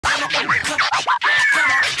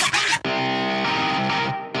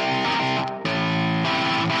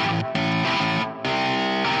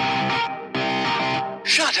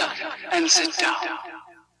sit down.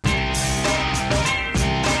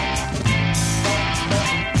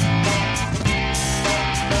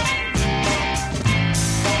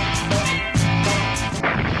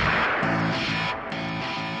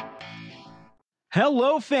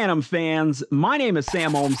 Hello, Phantom fans. My name is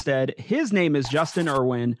Sam Olmstead. His name is Justin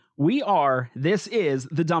Irwin. This is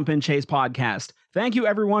the Dump and Chase podcast. Thank you,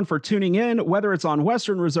 everyone, for tuning in, whether it's on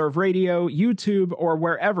Western Reserve Radio, YouTube, or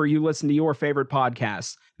wherever you listen to your favorite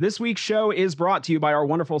podcasts. This week's show is brought to you by our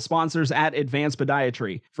wonderful sponsors at Advanced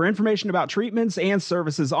Podiatry. For information about treatments and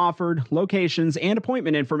services offered, locations, and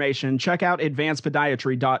appointment information, check out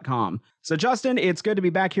advancedpodiatry.com. So, Justin, it's good to be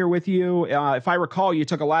back here with you. If I recall, you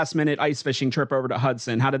took a last-minute ice fishing trip over to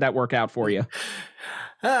Hudson. How did that work out for you?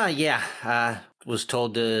 Was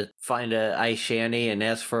told to find a ice shanty and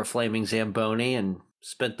ask for a flaming Zamboni and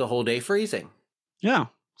spent the whole day freezing. Yeah.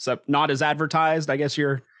 So not as advertised, I guess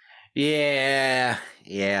you're... Yeah.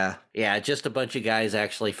 Just a bunch of guys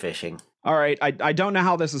actually fishing. All right. I don't know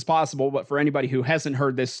how this is possible, but for anybody who hasn't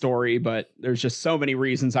heard this story, but there's just so many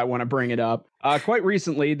reasons I want to bring it up. Quite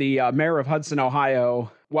recently, the mayor of Hudson,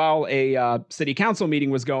 Ohio, while a city council meeting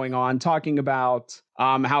was going on, talking about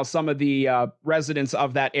how some of the residents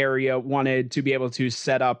of that area wanted to be able to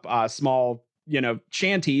set up small,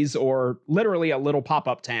 shanties or literally a little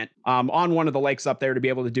pop-up tent on one of the lakes up there to be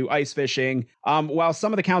able to do ice fishing. While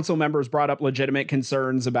some of the council members brought up legitimate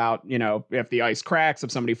concerns about, if the ice cracks,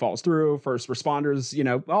 if somebody falls through, first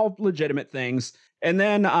responders, all legitimate things. And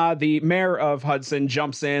then the mayor of Hudson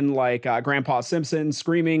jumps in like Grandpa Simpson,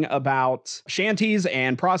 screaming about shanties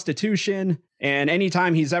and prostitution. And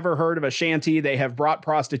anytime he's ever heard of a shanty, they have brought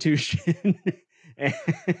prostitution.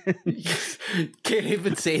 Can't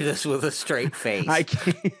even say this with a straight face. I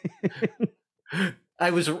can't.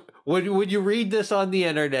 When you read this on the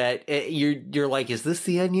internet, you're like, is this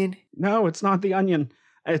The Onion? No, it's not The Onion.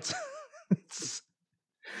 It's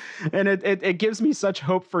and it gives me such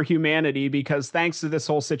hope for humanity because thanks to this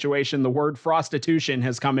whole situation, the word prostitution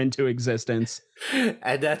has come into existence.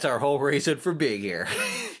 And that's our whole reason for being here.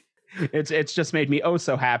 It's just made me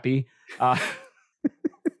so happy.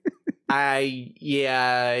 I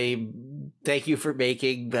thank you for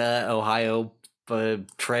making the Ohio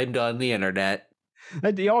trend on the internet.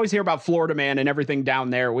 You always hear about Florida Man and everything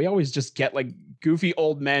down there. We always just get like goofy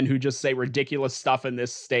old men who just say ridiculous stuff in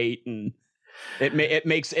this state, and it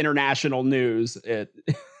makes international news.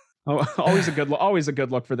 Always a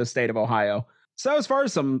good look for the state of Ohio. So as far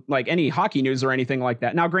as some like any hockey news or anything like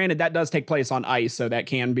that, now granted that does take place on ice, so that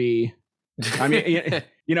can be. I mean,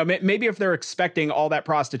 maybe if they're expecting all that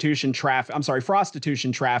prostitution traffic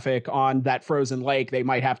on that frozen lake, they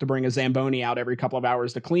might have to bring a Zamboni out every couple of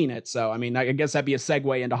hours to clean it. So, I mean, I guess that'd be a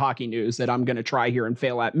segue into hockey news that I'm going to try here and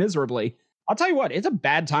fail at miserably. I'll tell you what, it's a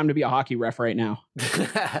bad time to be a hockey ref right now.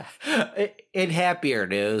 In happier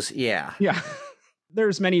news, yeah. Yeah.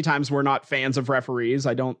 There's many times we're not fans of referees.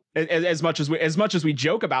 I don't, as much as we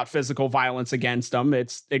joke about physical violence against them,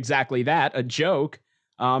 it's exactly that, a joke.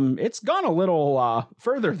 It's gone a little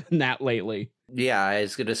further than that lately. Yeah, I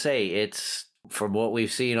was going to say, it's from what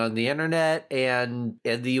we've seen on the internet and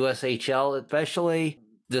in the USHL especially,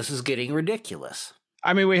 this is getting ridiculous.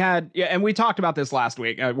 I mean, and we talked about this last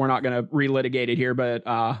week. We're not going to relitigate it here, but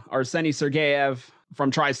Arseny Sergeyev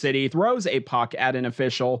from Tri-City throws a puck at an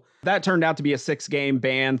official. That turned out to be a 6-game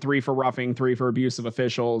ban, 3 for roughing, 3 for abuse of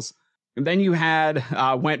officials. And then you had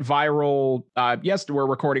went viral. Yesterday, we're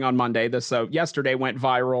recording on Monday. So yesterday went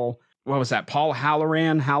viral. What was that? Paul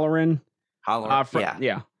Halloran. From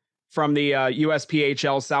the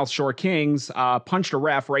USPHL South Shore Kings, punched a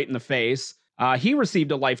ref right in the face. He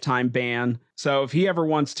received a lifetime ban. So if he ever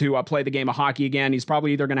wants to play the game of hockey again, he's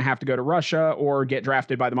probably either going to have to go to Russia or get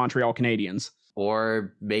drafted by the Montreal Canadiens.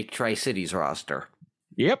 Or make Tri-City's roster.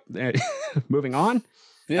 Yep. Moving on.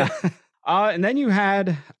 Yeah. And then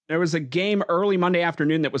there was a game early Monday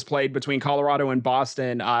afternoon that was played between Colorado and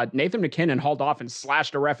Boston. Nathan McKinnon hauled off and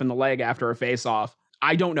slashed a ref in the leg after a face-off.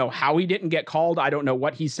 I don't know how he didn't get called. I don't know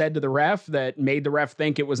what he said to the ref that made the ref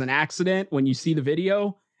think it was an accident. When you see the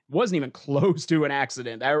video, it wasn't even close to an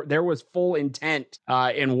accident. There was full intent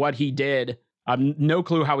in what he did. No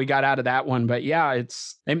clue how he got out of that one. But yeah,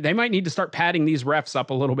 they might need to start padding these refs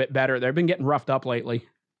up a little bit better. They've been getting roughed up lately.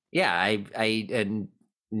 Yeah, and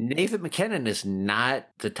Nathan McKinnon is not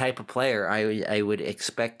the type of player I would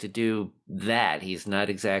expect to do that. He's not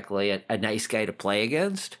exactly a nice guy to play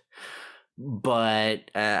against. But,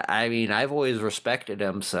 I mean, I've always respected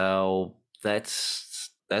him, so that's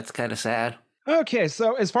kind of sad. Okay,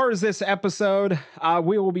 so as far as this episode,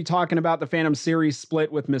 we will be talking about the Phantom series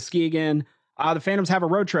split with Muskegon. The Phantoms have a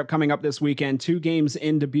road trip coming up this weekend, 2 games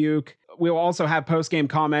in Dubuque. We'll also have post-game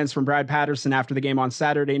comments from Brad Patterson after the game on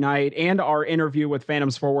Saturday night and our interview with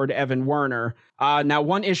Phantoms forward Evan Werner. Now,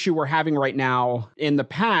 one issue we're having right now, in the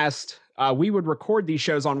past, we would record these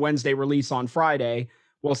shows on Wednesday, release on Friday.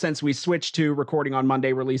 Well, since we switched to recording on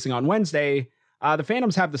Monday, releasing on Wednesday, the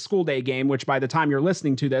Phantoms have the school day game, which by the time you're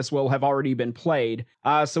listening to this will have already been played.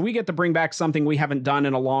 So we get to bring back something we haven't done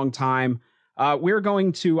in a long time. We're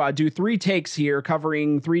going to do 3 takes here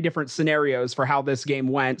covering 3 different scenarios for how this game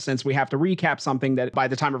went, since we have to recap something that by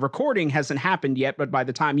the time of recording hasn't happened yet, but by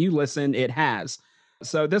the time you listen, it has.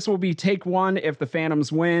 So this will be take 1 if the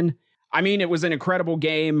Phantoms win. I mean, it was an incredible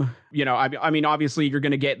game. You know, I mean, obviously you're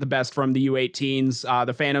going to get the best from the U18s.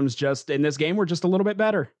 The Phantoms just in this game were just a little bit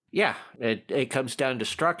better. Yeah, it comes down to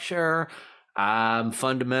structure,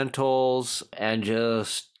 fundamentals, and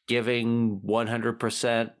just giving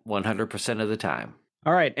 100% of the time.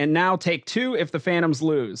 All right, and now take 2 if the Phantoms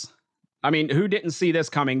lose. I mean, who didn't see this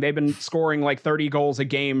coming? They've been scoring like 30 goals a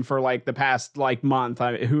game for like the past like month.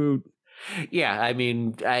 Yeah, I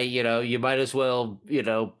mean, you might as well,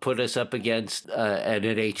 put us up against an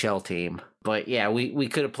NHL team. But yeah, we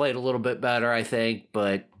could have played a little bit better, I think.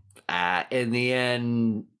 But in the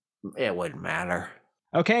end, it wouldn't matter.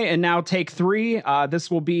 Okay, and now take 3.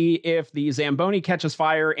 This will be if the Zamboni catches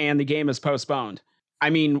fire and the game is postponed. I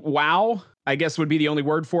mean, wow, I guess would be the only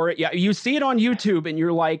word for it. Yeah, you see it on YouTube and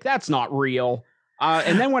you're like, that's not real.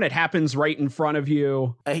 And then when it happens right in front of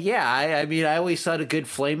you. I mean, I always thought a good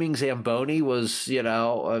flaming Zamboni was,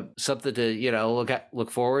 something to,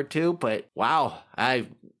 look forward to. But wow,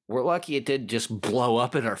 we're lucky it didn't just blow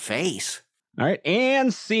up in our face. All right,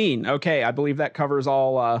 and scene. Okay, I believe that covers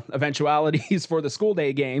all eventualities for the school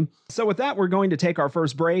day game. So with that, we're going to take our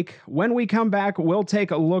first break. When we come back, we'll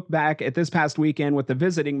take a look back at this past weekend with the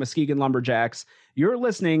visiting Muskegon Lumberjacks. You're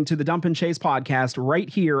listening to the Dump and Chase podcast right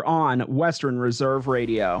here on Western Reserve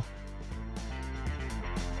Radio.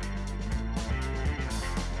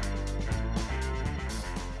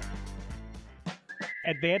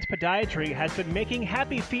 Advanced Podiatry has been making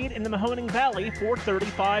happy feet in the Mahoning Valley for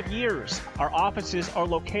 35 years. Our offices are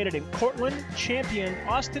located in Cortland, Champion,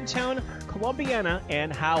 Austintown, Columbiana,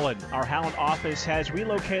 and Howland. Our Howland office has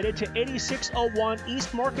relocated to 8601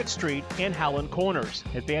 East Market Street and Howland Corners.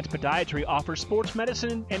 Advanced Podiatry offers sports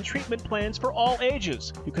medicine and treatment plans for all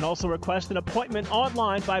ages. You can also request an appointment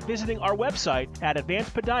online by visiting our website at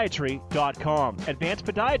advancedpodiatry.com. Advanced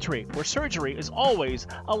Podiatry, where surgery is always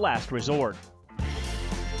a last resort.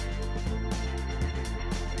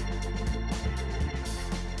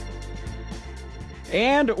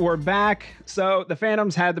 And we're back. So the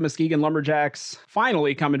Phantoms had the Muskegon Lumberjacks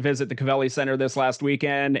finally come and visit the Covelli Center this last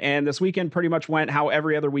weekend. And this weekend pretty much went how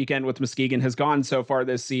every other weekend with Muskegon has gone so far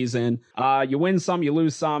this season. You win some, you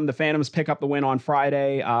lose some. The Phantoms pick up the win on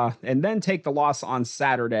Friday and then take the loss on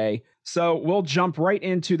Saturday. So we'll jump right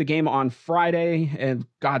into the game on Friday. And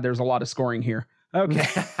God, there's a lot of scoring here. Okay.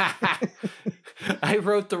 I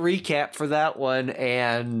wrote the recap for that one.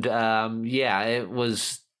 And it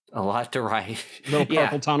was a lot to write. Little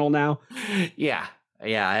carpal tunnel now. Yeah.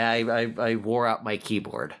 I wore out my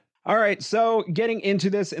keyboard. All right, so getting into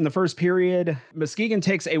this in the first period, Muskegon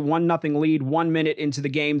takes a 1-0 lead 1 minute into the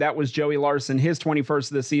game. That was Joey Larson, his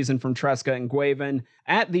 21st of the season from Tresca and Guaven.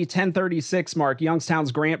 At the 10:36 mark,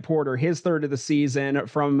 Youngstown's Grant Porter, his 3rd of the season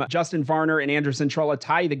from Justin Varner and Andrew Centrella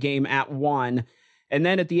tie the game at 1. And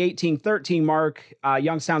then at the 18:13 mark,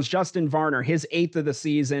 Youngstown's Justin Varner, his 8th of the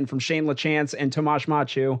season from Shane LaChance and Tomasz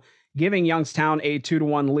Machu, giving Youngstown a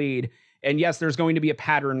 2-1 lead. And yes, there's going to be a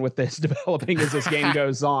pattern with this developing as this game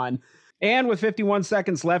goes on. And with 51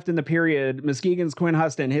 seconds left in the period, Muskegon's Quinn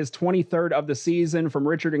Huston, his 23rd of the season from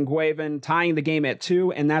Richard and Guaven, tying the game at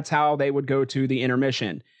 2, and that's how they would go to the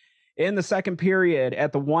intermission. In the second period,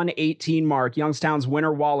 at the 1:18 mark, Youngstown's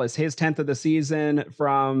Winter Wallace, his 10th of the season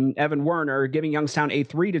from Evan Werner, giving Youngstown a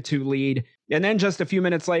 3-2 lead. And then just a few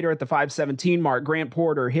minutes later at the 5:17 mark, Grant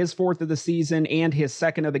Porter, his 4th of the season and his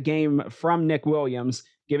 2nd of the game from Nick Williams,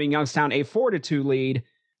 giving Youngstown a 4-2 lead.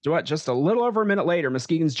 Just a little over a minute later,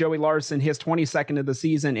 Muskegon's Joey Larson, his 22nd of the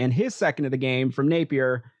season and his 2nd of the game from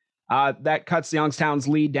Napier, that cuts Youngstown's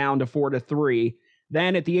lead down to 4-3.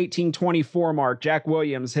 Then at the 18:24 mark, Jack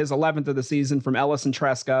Williams, his 11th of the season from Ellis and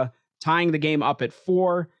Tresca, tying the game up at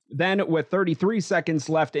 4. Then with 33 seconds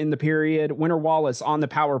left in the period, Winter Wallace on the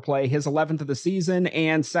power play, his 11th of the season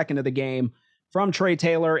and 2nd of the game from Trey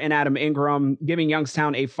Taylor and Adam Ingram, giving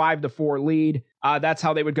Youngstown a 5-4 lead. That's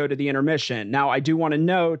how they would go to the intermission. Now, I do want to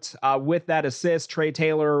note, with that assist, Trey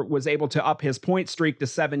Taylor was able to up his point streak to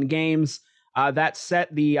 7 games. That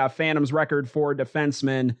set the Phantoms record for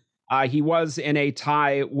defensemen. He was in a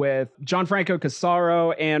tie with Gianfranco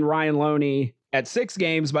Casaro and Ryan Loney at 6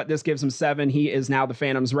 games, but this gives him 7. He is now the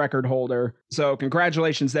Phantoms record holder. So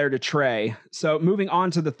congratulations there to Trey. So moving on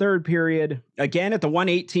to the third period, again at the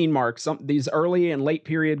 118 mark, these early and late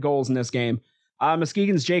period goals in this game.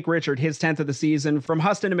 Muskegon's Jake Richard, his 10th of the season from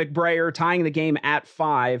Huston and McBrayer, tying the game at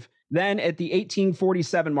 5. Then at the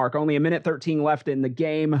 18:47 mark, only a minute 13 left in the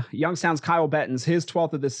game, Youngstown's Kyle Bettens, his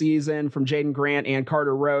 12th of the season from Jaden Grant and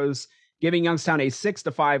Carter Rose, giving Youngstown a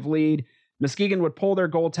 6-5 lead. Muskegon would pull their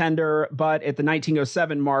goaltender, but at the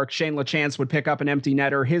 19:07 mark, Shane LaChance would pick up an empty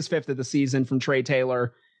netter, his 5th of the season from Trey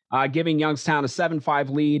Taylor, giving Youngstown a 7-5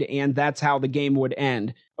 lead, and that's how the game would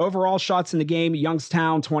end. Overall shots in the game,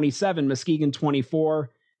 Youngstown 27, Muskegon 24.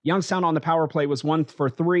 Youngstown on the power play was 1 for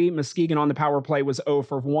 3. Muskegon on the power play was 0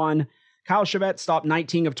 for 1. Kyle Chavette stopped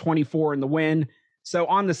 19 of 24 in the win. So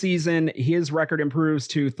on the season, his record improves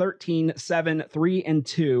to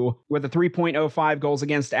 13-7-3-2 with a 3.05 goals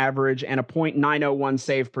against average and a .901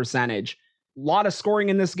 save percentage. A lot of scoring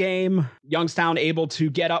in this game. Youngstown able to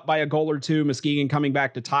get up by a goal or two. Muskegon coming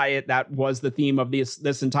back to tie it. That was the theme of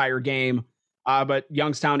this entire game. But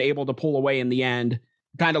Youngstown able to pull away in the end.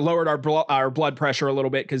 Kind of lowered our blood pressure a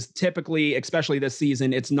little bit because typically, especially this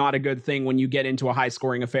season, it's not a good thing when you get into a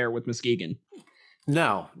high-scoring affair with Muskegon.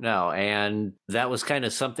 No. And that was kind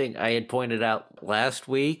of something I had pointed out last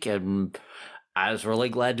week, and I was really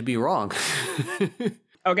glad to be wrong.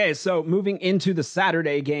 Okay, so moving into the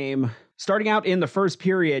Saturday game, starting out in the first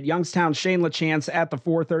period, Youngstown's Shane LaChance at the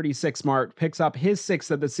 4:36 mark picks up his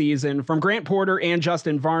 6th of the season from Grant Porter and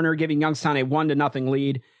Justin Varner, giving Youngstown a 1-0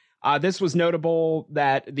 lead. This was notable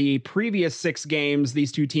that the previous 6 games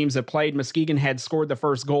these two teams have played, Muskegon had scored the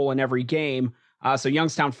first goal in every game. So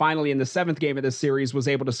Youngstown finally in the 7th game of this series was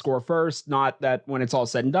able to score first. Not that when it's all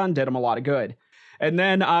said and done, did them a lot of good. And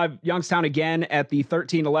then Youngstown again at the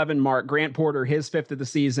 13:11 mark, Grant Porter, his 5th of the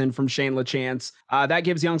season from Shane LaChance. That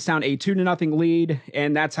gives Youngstown a 2-0 lead,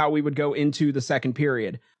 and that's how we would go into the second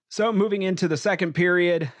period. So moving into the second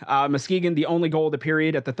period, Muskegon, the only goal of the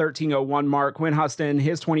period at the 13:01 mark. Quinn Huston,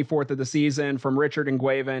 his 24th of the season from Richard and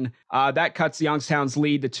Guaven. That cuts Youngstown's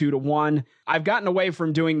lead to 2-1. I've gotten away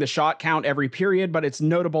from doing the shot count every period, but it's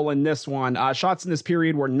notable in this one. Shots in this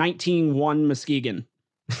period were 19-1 Muskegon.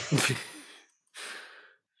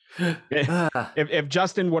 If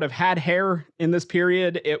Justin would have had hair in this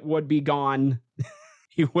period, it would be gone.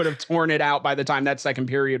 He would have torn it out by the time that second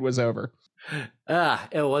period was over.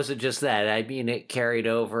 It wasn't just that. I mean, it carried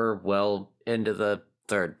over well into the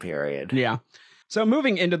third period. Yeah. So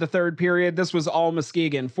moving into the third period, this was all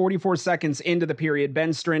Muskegon. 44 seconds into the period, Ben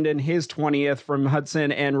Strinden, his 20th from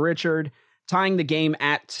Hudson and Richard, tying the game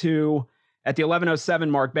at 2. At the 11:07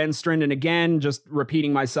 mark, Ben Strinden again, just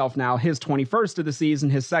repeating myself now, his 21st of the season,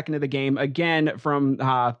 his 2nd of the game, again from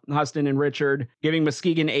Huston and Richard, giving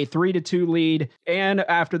Muskegon a 3-2 lead. And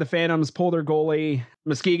after the Phantoms pull their goalie,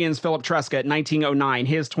 Muskegon's Philip Tresca at 19:09,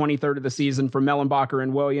 his 23rd of the season from Mellenbacher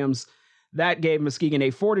and Williams. That gave Muskegon a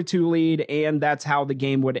 4-2 lead, and that's how the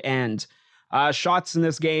game would end. Shots in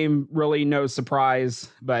this game, really no surprise,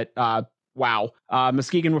 but wow.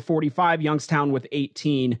 Muskegon with 45, Youngstown with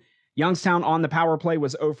 18. Youngstown on the power play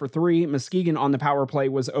was 0 for 3. Muskegon on the power play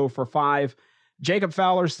was 0 for 5. Jacob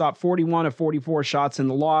Fowler stopped 41 of 44 shots in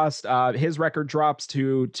the loss. His record drops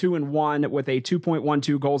to 2-1 with a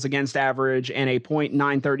 2.12 goals against average and a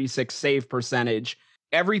 .936 save percentage.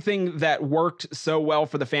 Everything that worked so well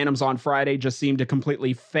for the Phantoms on Friday just seemed to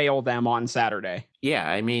completely fail them on Saturday. Yeah,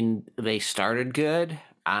 I mean, they started good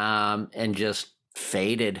and just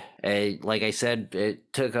faded. Like I said,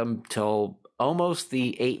 it took them till almost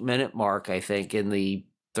the 8-minute mark, I think, in the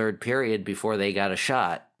third period before they got a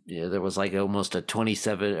shot. Yeah, there was like almost a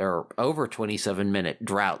 27 or over 27-minute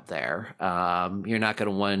drought there. You're not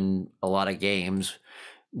going to win a lot of games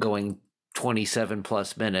going 27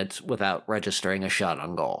 plus minutes without registering a shot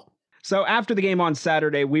on goal. So after the game on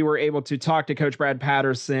Saturday, we were able to talk to Coach Brad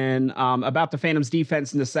Patterson about the Phantoms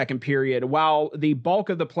defense in the second period. While the bulk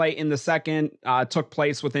of the play in the second took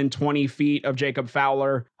place within 20 feet of Jacob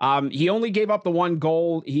Fowler, he only gave up the one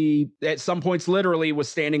goal. He, at some points, literally was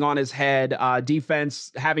standing on his head,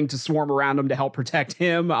 defense having to swarm around him to help protect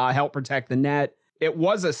him, help protect the net. It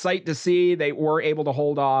was a sight to see. They were able to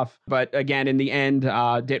hold off, but again, in the end,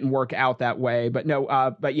 didn't work out that way. But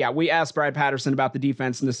yeah, we asked Brad Patterson about the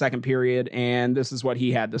defense in the second period, and this is what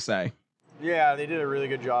he had to say. Yeah, they did a really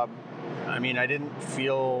good job. I mean, I didn't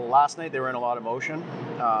feel last night they were in a lot of motion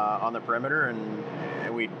on the perimeter,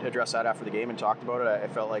 and we addressed that after the game and talked about it. I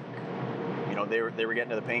felt like, you know, they were getting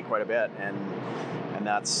to the paint quite a bit, and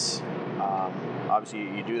that's obviously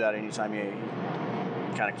you do that anytime you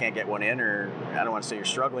kind of can't get one in, or I don't want to say you're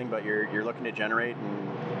struggling, but you're looking to generate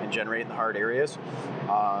and and generate in the hard areas.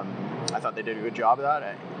 I thought they did a good job of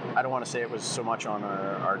that. I don't want to say it was so much on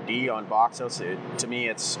our D on box outs. To me,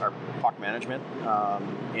 it's our puck management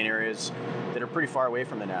in areas that are pretty far away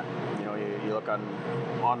from the net. You know, you look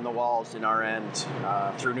on the walls in our end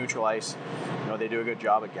through neutral ice. You know, they do a good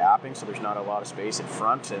job of gapping, so there's not a lot of space in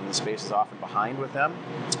front, and the space is often behind with them.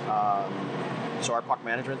 So our puck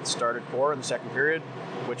management started poor in the second period,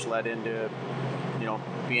 which led into, you know,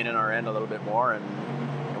 being in our end a little bit more. And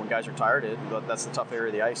when guys are tired, that's the tough area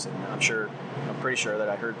of the ice. And I'm pretty sure that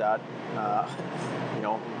I heard that, you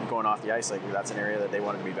know, going off the ice, like that's an area that they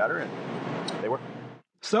wanted to be better, and they were.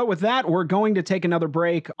 So with that, we're going to take another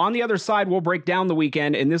break. On the other side, we'll break down the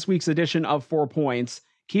weekend in this week's edition of 4 Points.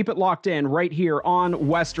 Keep it locked in right here on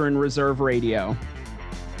Western Reserve Radio.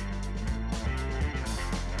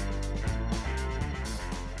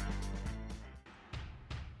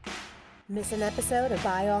 Miss an episode of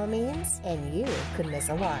By All Means, and you could miss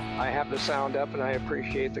a lot. I have the sound up, and I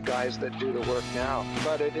appreciate the guys that do the work now.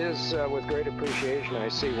 But it is with great appreciation I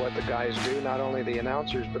see what the guys do, not only the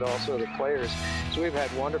announcers, but also the players. So we've had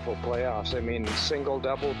wonderful playoffs. I mean, single,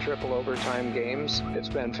 double, triple overtime games. It's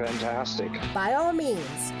been fantastic. By All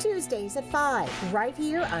Means, Tuesdays at 5, right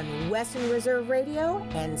here on Western Reserve Radio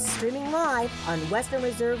and streaming live on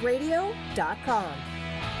westernreserveradio.com.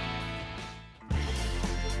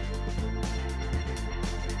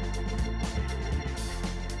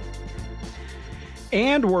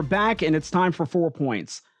 And we're back, and it's time for 4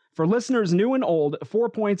 Points. For listeners new and old, 4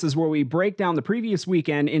 Points is where we break down the previous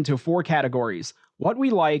weekend into 4 categories: what we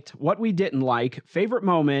liked, what we didn't like, favorite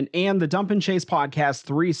moment, and the Dump and Chase podcast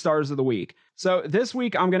 3 stars of the week. So this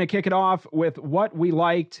week, I'm going to kick it off with what we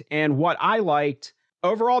liked and what I liked.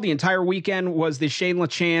 Overall, the entire weekend was the Shane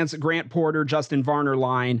LaChance, Grant Porter, Justin Varner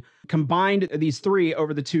line. Combined these 3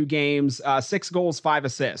 over the 2 games, 6 goals, 5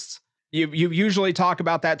 assists. You usually talk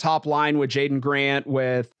about that top line with Jaden Grant,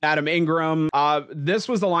 with Adam Ingram. This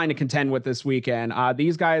was the line to contend with this weekend.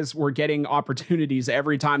 These guys were getting opportunities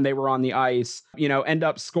every time they were on the ice. You know, end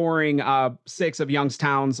up scoring 6 of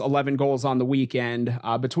Youngstown's 11 goals on the weekend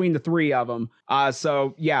between the 3 of them.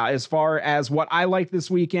 So, yeah, as far as what I liked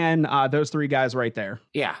this weekend, those 3 guys right there.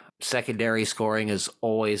 Yeah, secondary scoring is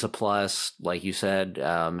always a plus. Like you said,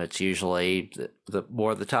 it's usually the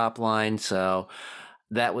more the top line. So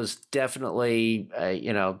that was definitely,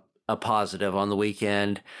 a positive on the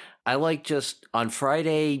weekend. I like just on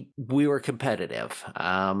Friday, we were competitive.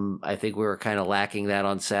 I think we were kind of lacking that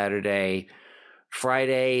on Saturday.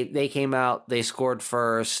 Friday, they came out, they scored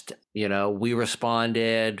first. You know, we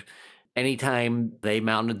responded. Anytime they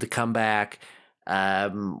mounted the comeback,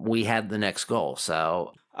 we had the next goal.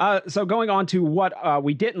 So going on to what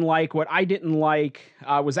we didn't like, what I didn't like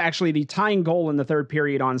was actually the tying goal in the third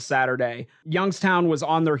period on Saturday. Youngstown was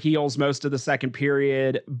on their heels most of the second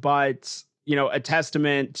period, but, you know, a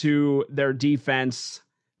testament to their defense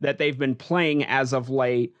that they've been playing as of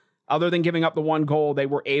late. Other than giving up the 1 goal, they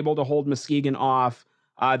were able to hold Muskegon off.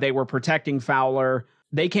 They were protecting Fowler.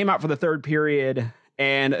 They came out for the third period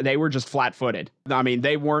and they were just flat-footed. I mean,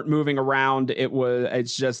 they weren't moving around.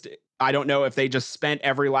 I don't know if they just spent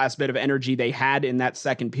every last bit of energy they had in that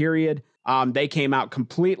second period. They came out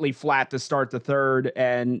completely flat to start the third,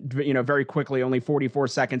 and, you know, very quickly, only 44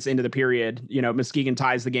 seconds into the period, you know, Muskegon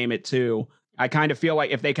ties the game at 2. I kind of feel like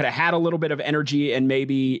if they could have had a little bit of energy and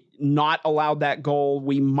maybe not allowed that goal,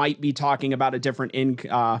 we might be talking about a different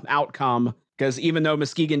outcome. Because even though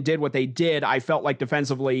Muskegon did what they did, I felt like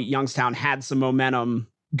defensively, Youngstown had some momentum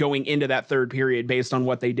going into that third period based on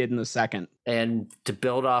what they did in the second. And to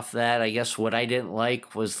build off that, I guess what I didn't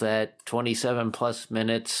like was that 27 plus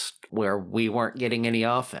minutes where we weren't getting any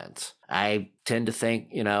offense. I tend to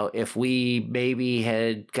think, you know, if we maybe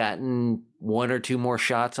had gotten 1 or 2 more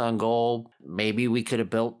shots on goal, maybe we could have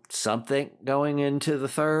built something going into the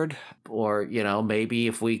third. Or, you know, maybe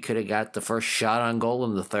if we could have got the first shot on goal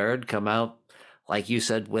in the third, come out, like you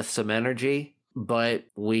said, with some energy. But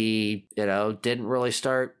we, you know, didn't really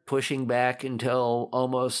start pushing back until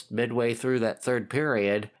almost midway through that third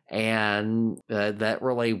period. And that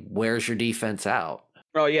really wears your defense out.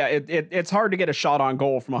 Well, yeah, it's hard to get a shot on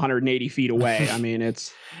goal from 180 feet away. I mean,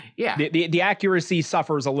 it's yeah, the accuracy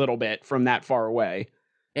suffers a little bit from that far away.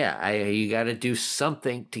 Yeah, you got to do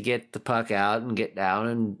something to get the puck out and get down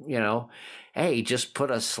and, you know, hey, just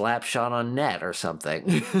put a slap shot on net or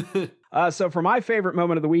something. So for my favorite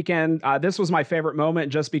moment of the weekend, this was my favorite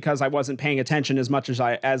moment just because I wasn't paying attention as much as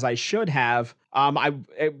I should have. I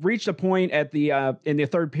reached a point at in the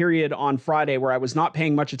third period on Friday where I was not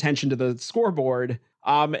paying much attention to the scoreboard.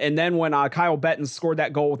 And then when Kyle Bettens scored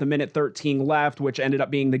that goal with 1:13 left, which ended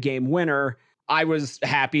up being the game winner, I was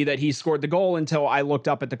happy that he scored the goal until I looked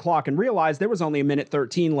up at the clock and realized there was only a minute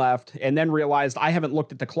 13 left, and then realized I haven't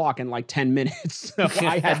looked at the clock in like 10 minutes. So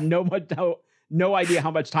I had no idea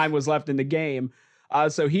how much time was left in the game.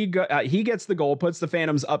 So he gets the goal, puts the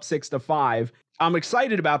Phantoms up 6-5. I'm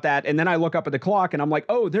excited about that. And then I look up at the clock and I'm like,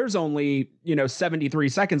 oh, there's only, 73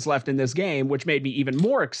 seconds left in this game, which made me even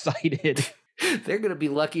more excited. They're going to be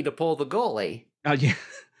lucky to pull the goalie. Yeah.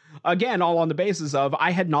 Again, all on the basis of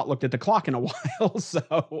I had not looked at the clock in a while.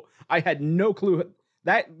 So I had no clue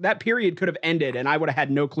that period could have ended and I would have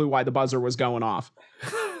had no clue why the buzzer was going off.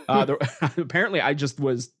 Apparently I just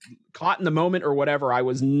was caught in the moment or whatever. I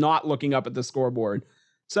was not looking up at the scoreboard.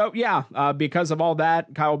 So yeah, because of all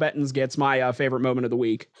that, Kyle Bettens gets my favorite moment of the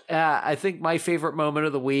week. I think my favorite moment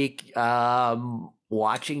of the week,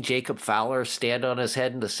 watching Jacob Fowler stand on his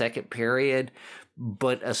head in the second period,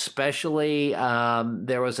 but especially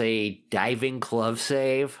there was a diving glove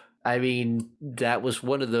save. I mean, that was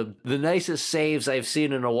one of the nicest saves I've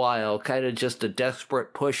seen in a while. Kind of just a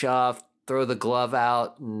desperate push off, throw the glove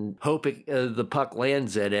out and hope the puck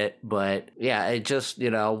lands in it. But yeah, it just,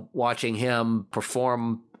 watching him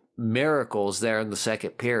perform miracles there in the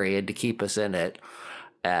second period to keep us in it.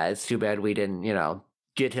 It's too bad we didn't,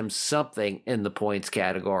 get him something in the points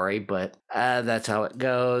category, but that's how it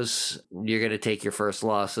goes. You're going to take your first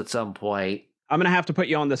loss at some point. I'm going to have to put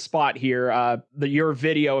you on the spot here. Your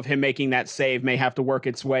video of him making that save may have to work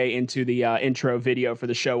its way into the intro video for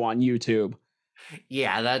the show on YouTube.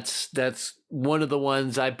 Yeah, that's one of the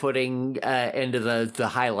ones I'm putting into the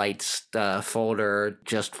highlights folder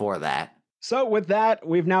just for that. So with that,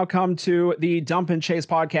 we've now come to the Dump and Chase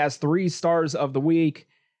podcast 3 stars of the week.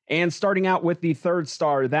 And starting out with the 3rd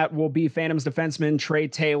star, that will be Phantoms defenseman Trey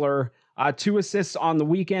Taylor. 2 assists on the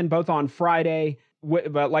weekend, both on Friday.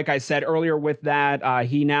 But like I said earlier with that,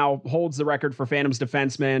 he now holds the record for Phantoms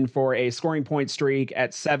defenseman for a scoring point streak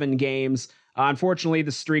at 7 games. Unfortunately,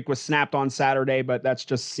 the streak was snapped on Saturday, but that's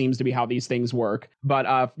just seems to be how these things work.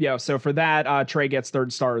 But so for that, Trey gets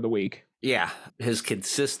 3rd star of the week. Yeah, his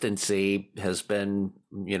consistency has been,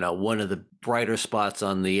 one of the brighter spots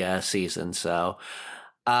on the season. So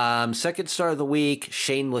 2nd star of the week,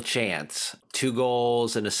 Shane LaChance, 2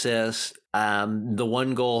 goals and assists. The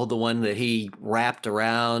one goal, the one that he wrapped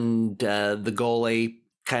around the goalie,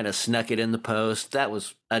 kind of snuck it in the post. That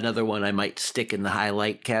was another one I might stick in the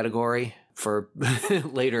highlight category for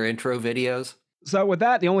later intro videos. So with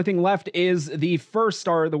that, the only thing left is the 1st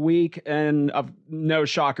star of the week, and no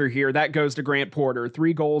shocker here, that goes to Grant Porter.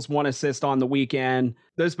 3 goals, 1 assist on the weekend.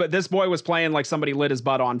 This boy was playing like somebody lit his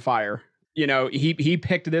butt on fire. He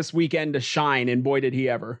picked this weekend to shine, and boy, did he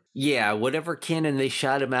ever. Yeah, whatever cannon they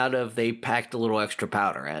shot him out of, they packed a little extra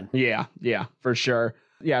powder in. Yeah, for sure.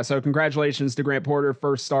 Yeah, so congratulations to Grant Porter,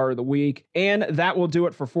 1st star of the week. And that will do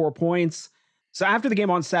it for 4 points. So after the game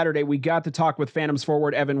on Saturday, we got to talk with Phantoms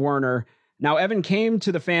forward Evan Werner. Now, Evan came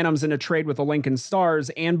to the Phantoms in a trade with the Lincoln Stars,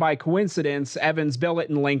 and by coincidence, Evan's billet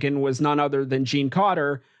in Lincoln was none other than Gene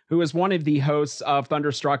Cotter, who is one of the hosts of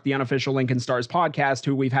Thunderstruck, the unofficial Lincoln Stars podcast,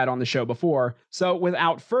 who we've had on the show before. So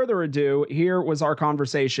without further ado, here was our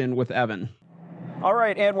conversation with Evan. All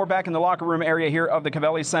right, and we're back in the locker room area here of the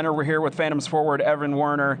Covelli Center. We're here with Phantoms forward Evan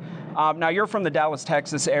Werner. Now, you're from the Dallas,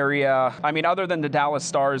 Texas area. I mean, other than the Dallas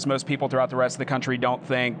Stars, most people throughout the rest of the country don't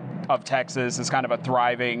think of Texas as kind of a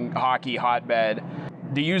thriving hockey hotbed.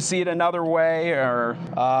 Do you see it another way, or?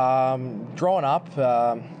 Growing up,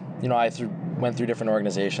 I went through different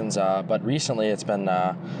organizations, but recently it's been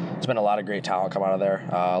a lot of great talent come out of there.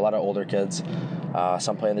 A lot of older kids.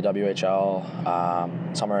 Some play in the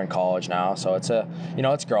WHL, some are in college now, so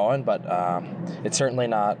it's growing, but it's certainly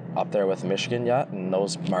not up there with Michigan yet in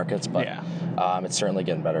those markets, but it's certainly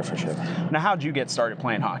getting better for sure. Now, how'd you get started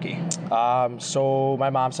playing hockey? So my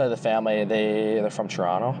mom's side of the family, they're from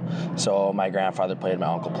Toronto, so my grandfather played, my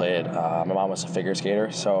uncle played, my mom was a figure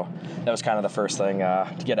skater, so that was kind of the first thing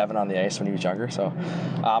to get Evan on the ice when he was younger. So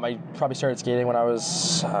I probably started skating when I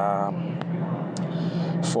was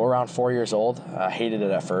around 4 years old. I hated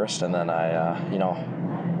it at first, and then I,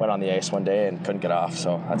 went on the ice one day and couldn't get off,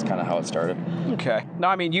 so that's kind of how it started. Okay. Now,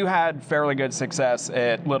 I mean, you had fairly good success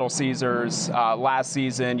at Little Caesars. Last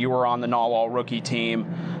season, you were on the All rookie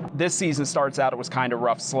team. This season starts out, it was kind of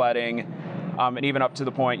rough sledding. And even up to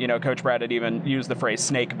the point, Coach Brad had even used the phrase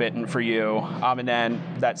snake bitten for you. And then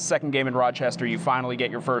that second game in Rochester, you finally get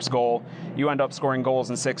your first goal. You end up scoring goals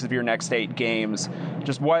in 6 of your next 8 games.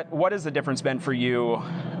 Just what has the difference been for you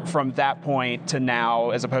from that point to now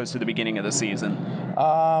as opposed to the beginning of the season?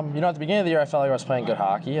 At the beginning of the year, I felt like I was playing good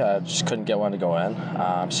hockey. I just couldn't get one to go in.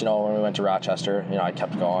 When we went to Rochester, I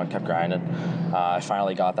kept going, kept grinding. I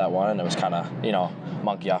finally got that one, and it was kind of,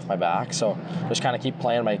 monkey off my back. So just kind of keep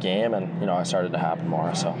playing my game, and it started to happen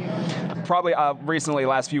more. So probably recently,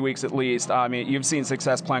 last few weeks at least, I mean, you've seen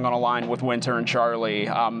success playing on a line with Winter and Charlie.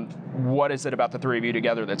 What is it about the three of you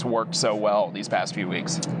together that's worked so well these past few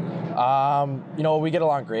weeks? We get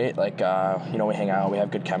along great. Like, we hang out, we have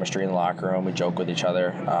good chemistry in the locker room, we joke with each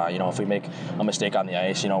other. If we make a mistake on the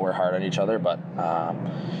ice, we're hard on each other, but,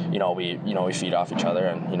 we feed off each other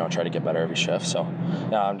and, try to get better every shift. So,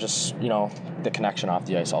 the connection off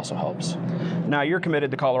the ice also helps. Now, you're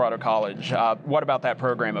committed to Colorado College. What about that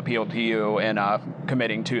program appealed to you in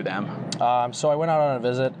committing to them? So I went out on a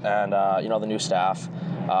visit, and, the new staff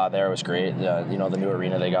there was great. The new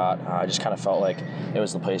arena they got, I just kind of felt like it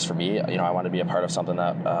was the place for me. I wanted to be a part of something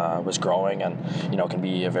that was growing and, can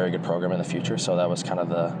be a very good program in the future. So that was kind of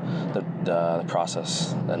the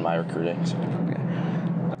process in my recruiting. So.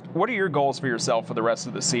 What are your goals for yourself for the rest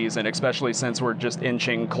of the season, especially since we're just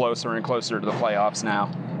inching closer and closer to the playoffs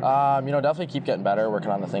now? Definitely keep getting better,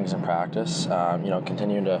 working on the things in practice,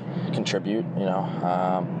 continuing to contribute,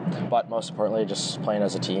 but most importantly, just playing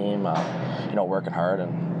as a team, working hard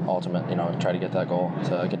and ultimately, try to get that goal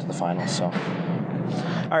to get to the finals. So.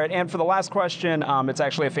 All right, and for the last question, it's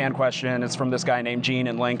actually a fan question. It's from this guy named Gene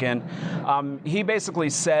in Lincoln. He basically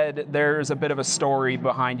said there's a bit of a story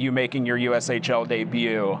behind you making your USHL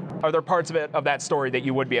debut. Are there parts of that story that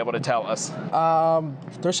you would be able to tell us?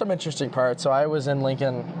 There's some interesting parts. So I was in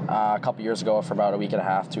Lincoln a couple years ago for about a week and a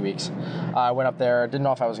half, 2 weeks. I went up there, didn't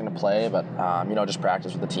know if I was going to play, but just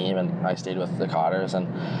practiced with the team, and I stayed with the Cotters. And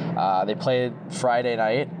they played Friday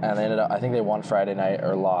night, and they ended up, I think they won Friday night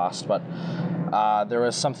or lost, but there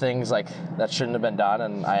was some things like that shouldn't have been done,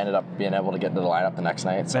 and I ended up being able to get into the lineup the next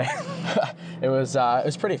night. So it was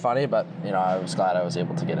pretty funny, but I was glad I was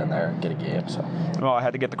able to get in there and get a game. So. Well, I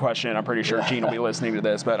had to get the question. I'm pretty sure Gene will be listening to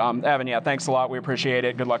this, but Evan, thanks a lot. We appreciate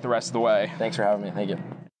it. Good luck the rest of the way. Thanks for having me. Thank you.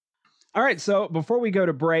 All right, so before we go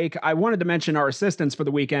to break, I wanted to mention our assistants for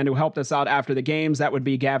the weekend who helped us out after the games. That would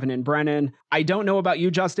be Gavin and Brennan. I don't know about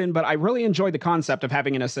you, Justin, but I really enjoyed the concept of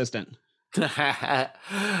having an assistant.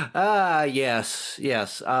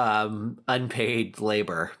 Yes. Unpaid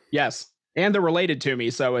labor. Yes. And they're related to me,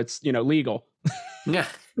 so it's, legal. Yeah.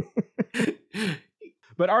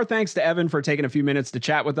 But our thanks to Evan for taking a few minutes to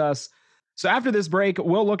chat with us. So after this break,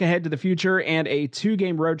 we'll look ahead to the future and a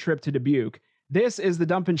 2-game road trip to Dubuque. This is the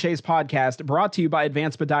Dump and Chase podcast, brought to you by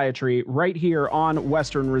Advanced Podiatry, right here on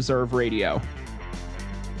Western Reserve Radio.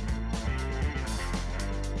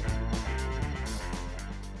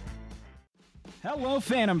 Hello,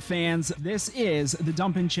 Phantom fans. This is the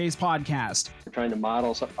Dump and Chase podcast. We're trying to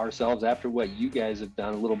model ourselves after what you guys have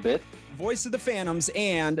done a little bit. Voice of the Phantoms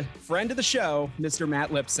and friend of the show, Mr. Matt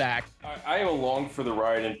Lipsack. I am along for the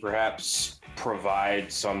ride and perhaps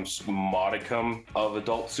provide some modicum of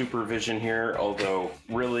adult supervision here, although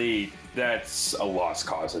really that's a lost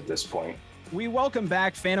cause at this point. We welcome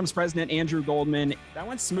back Phantoms president Andrew Goldman. That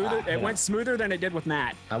went smoother. It went smoother than it did with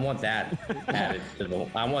Matt. I want that added.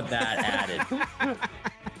 I want that added. What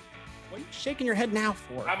are you shaking your head now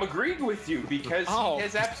for? I'm agreeing with you because he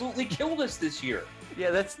has absolutely killed us this year. Yeah,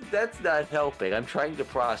 that's not helping. I'm trying to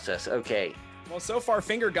process. Okay. Well, so far,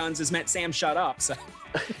 finger guns has meant Sam shut up. So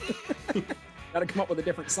got to come up with a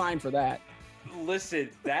different sign for that. Listen,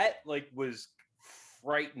 that was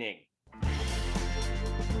frightening.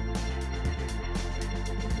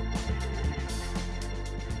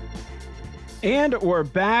 And we're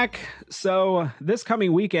back. So this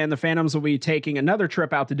coming weekend, the Phantoms will be taking another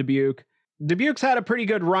trip out to Dubuque. Dubuque's had a pretty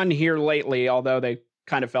good run here lately, although they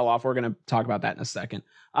kind of fell off. We're going to talk about that in a second.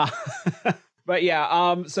 But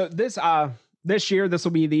yeah, so this year, this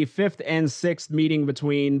will be the 5th and 6th meeting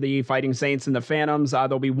between the Fighting Saints and the Phantoms.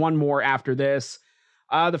 There'll be one more after this.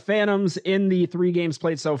 The Phantoms in the 3 games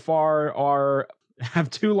played so far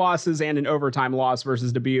have 2 losses and an overtime loss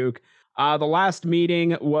versus Dubuque. The last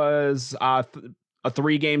meeting was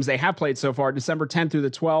 3 games they have played so far, December 10th through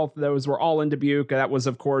the 12th. Those were all in Dubuque. That was,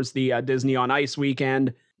 of course, the Disney on Ice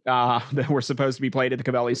weekend that were supposed to be played at the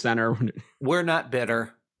Covelli Center. We're not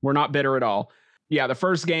bitter. We're not bitter at all. Yeah, the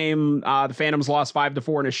first game, the Phantoms lost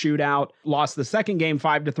 5-4 in a shootout. Lost the second game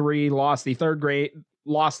 5-3. Lost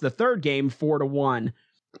the third game 4-1.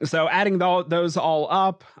 So adding those all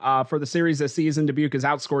up for the series this season, Dubuque has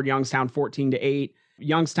outscored Youngstown 14-8.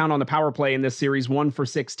 Youngstown on the power play in this series 1 for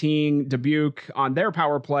 16. Dubuque on their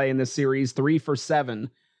power play in this series 3 for 7.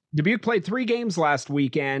 Dubuque played 3 games last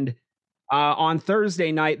weekend. On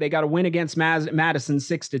Thursday night, they got a win against Madison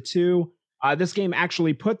 6-2. This game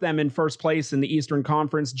actually put them in first place in the Eastern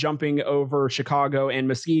Conference, jumping over Chicago and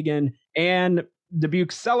Muskegon. And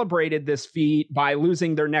Dubuque celebrated this feat by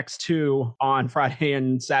losing their next 2 on Friday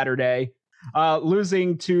and Saturday.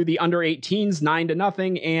 losing to the under 18s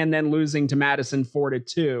 9-0, and then losing to Madison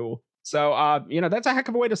 4-2. So, that's a heck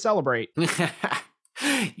of a way to celebrate.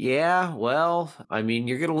 Yeah, well, I mean,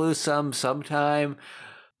 you're going to lose sometime.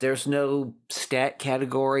 There's no stat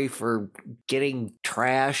category for getting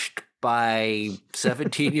trashed by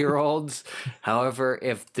 17-year-olds. However,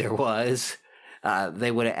 if there was, they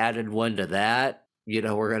would have added one to that.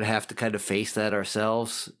 We're going to have to kind of face that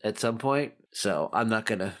ourselves at some point. So I'm not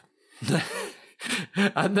going to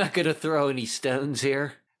throw any stones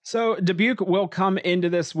here. So Dubuque will come into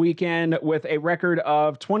this weekend with a record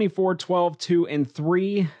of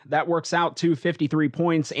 24-12-2-3. That works out to 53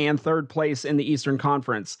 points and third place in the Eastern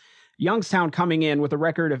Conference. Youngstown coming in with a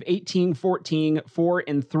record of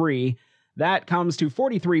 18-14-4-3. That comes to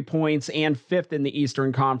 43 points and fifth in the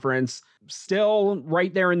Eastern Conference. Still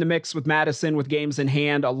right there in the mix with Madison with games in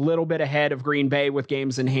hand, a little bit ahead of Green Bay with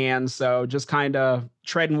games in hand. So just kind of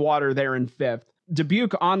treading water there in fifth.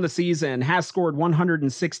 Dubuque on the season has scored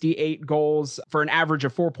 168 goals for an average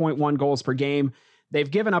of 4.1 goals per game.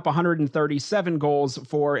 They've given up 137 goals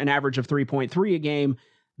for an average of 3.3 a game.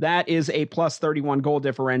 That is a plus 31 goal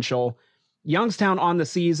differential. Youngstown on the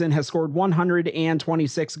season has scored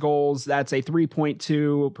 126 goals. That's a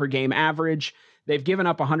 3.2 per game average. They've given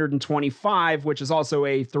up 125, which is also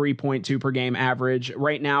a 3.2 per game average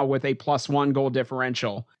right now with a plus 1 goal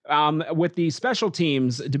differential. With the special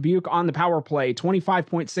teams, Dubuque on the power play,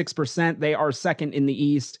 25.6%. They are second in the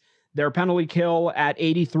East. Their penalty kill at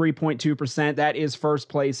 83.2%. That is first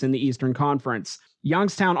place in the Eastern Conference.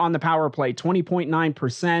 Youngstown on the power play,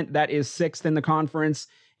 20.9%. That is sixth in the conference.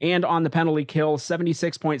 And on the penalty kill,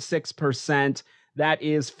 76.6%. That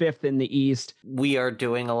is fifth in the East. We are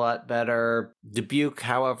doing a lot better. Dubuque,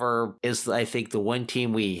 however, is, I think, the one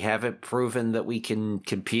team we haven't proven that we can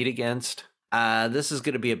compete against. This is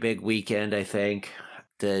going to be a big weekend, I think,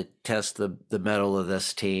 to test the mettle of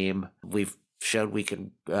this team. We've showed we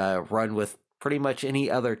can run with pretty much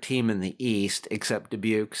any other team in the East except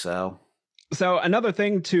Dubuque, So another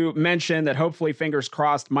thing to mention that hopefully, fingers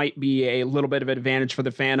crossed, might be a little bit of an advantage for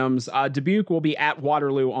the Phantoms. Dubuque will be at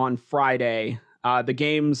Waterloo on Friday. The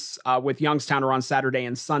games with Youngstown are on Saturday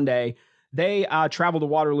and Sunday. They travel to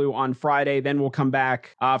Waterloo on Friday, then we'll come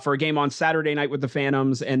back for a game on Saturday night with the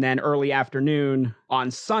Phantoms, and then early afternoon on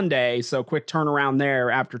Sunday. So quick turnaround there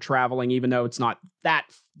after traveling, even though it's not that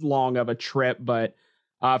long of a trip. But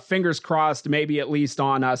fingers crossed, maybe at least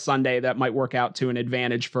on Sunday, that might work out to an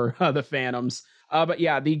advantage for the Phantoms. But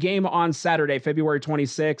yeah, the game on Saturday, February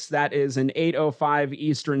 26th, that is an 8:05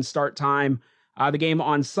 Eastern start time. The game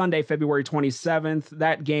on Sunday, February 27th,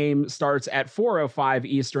 that game starts at 4:05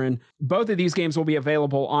 Eastern. Both of these games will be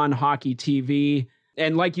available on Hockey TV.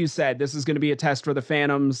 And like you said, this is going to be a test for the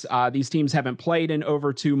Phantoms. These teams haven't played in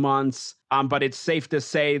over 2 months, but it's safe to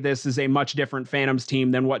say this is a much different Phantoms team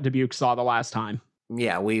than what Dubuque saw the last time.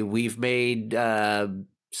 Yeah, we've made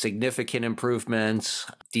significant improvements.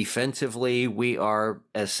 Defensively, we are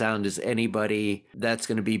as sound as anybody. That's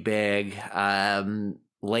going to be big.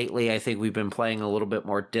 Lately, I think we've been playing a little bit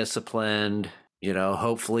more disciplined.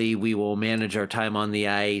 Hopefully we will manage our time on the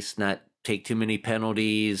ice, not take too many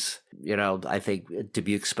penalties. I think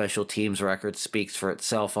Dubuque special teams record speaks for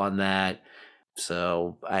itself on that.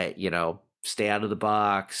 So stay out of the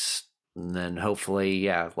box. And then hopefully,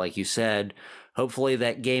 yeah, like you said, hopefully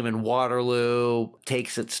that game in Waterloo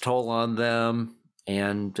takes its toll on them.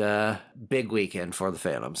 And big weekend for the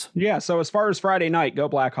Phantoms. Yeah, so as far as Friday night, go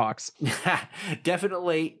Blackhawks.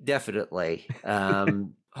 Definitely.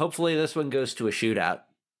 Hopefully this one goes to a shootout.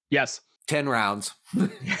 Yes. 10 rounds.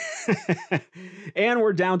 And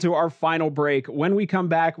we're down to our final break. When we come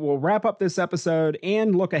back, we'll wrap up this episode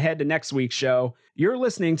and look ahead to next week's show. You're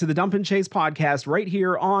listening to the Dump and Chase podcast right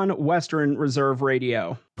here on Western Reserve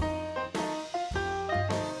Radio.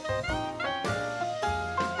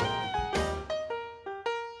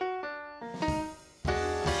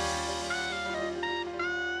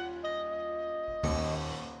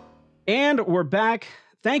 And we're back.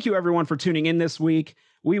 Thank you, everyone, for tuning in this week.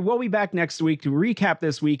 We will be back next week to recap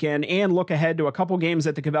this weekend and look ahead to a couple games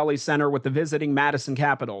at the Covelli Center with the visiting Madison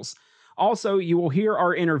Capitals. Also, you will hear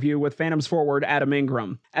our interview with Phantoms forward Adam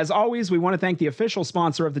Ingram. As always, we want to thank the official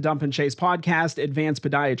sponsor of the Dump and Chase podcast, Advanced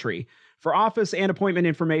Podiatry. For office and appointment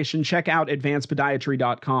information, check out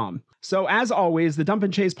advancedpodiatry.com. So as always, the Dump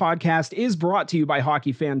and Chase podcast is brought to you by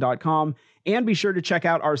hockeyfan.com, and be sure to check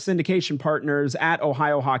out our syndication partners at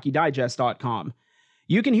ohiohockeydigest.com.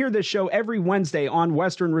 You can hear this show every Wednesday on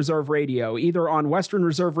Western Reserve Radio, either on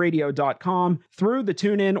westernreserveradio.com, through the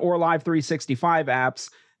TuneIn or Live 365 apps,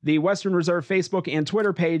 the Western Reserve Facebook and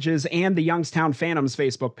Twitter pages, and the Youngstown Phantoms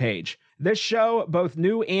Facebook page. This show, both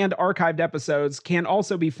new and archived episodes, can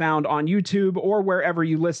also be found on YouTube or wherever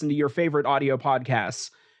you listen to your favorite audio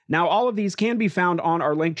podcasts. Now, all of these can be found on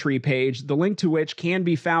our Linktree page, the link to which can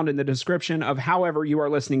be found in the description of however you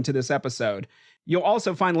are listening to this episode. You'll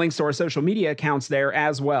also find links to our social media accounts there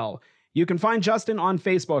as well. You can find Justin on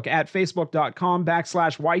Facebook at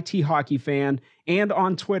facebook.com/YTHockeyFan and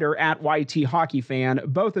on Twitter at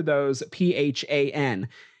YTHockeyFan, both of those PHAN.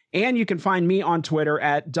 And you can find me on Twitter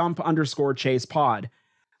at dump_chasepod.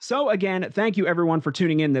 So again, thank you everyone for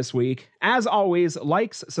tuning in this week. As always,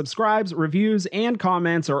 likes, subscribes, reviews, and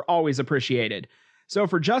comments are always appreciated. So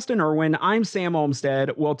for Justin Irwin, I'm Sam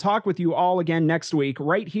Olmstead. We'll talk with you all again next week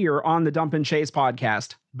right here on the Dump and Chase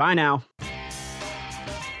podcast. Bye now.